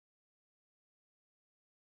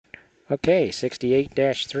Okay,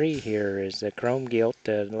 68-3 here is the Chrome Gilt,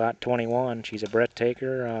 lot 21. She's a breath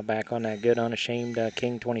taker, back on that good unashamed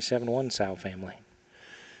King 27-1 sow family.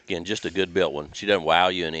 Again, just a good built one. She doesn't wow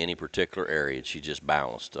you in any particular area. She's just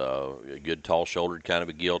balanced. A good tall-shouldered kind of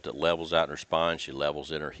a gilt that levels out in her spine. She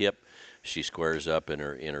levels in her hip. She squares up in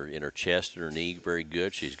her chest and her knee very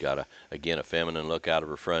good. She's got a feminine look out of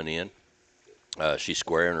her front end. She's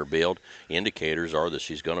square in her build. Indicators are that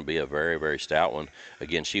she's going to be a very, very stout one.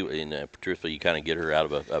 Again, truthfully, you kind of get her out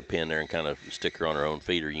of a pen there and kind of stick her on her own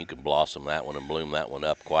feet, or you can blossom that one and bloom that one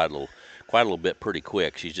up quite a little bit pretty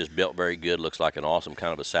quick. She's just built very good. Looks like an awesome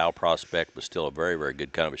kind of a sow prospect, but still a very, very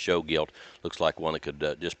good kind of a show gilt. Looks like one that could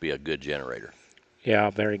just be a good generator.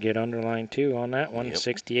 Yeah, very good underline too on that one. Yep.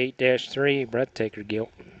 68-3 breath taker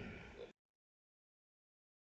gilt.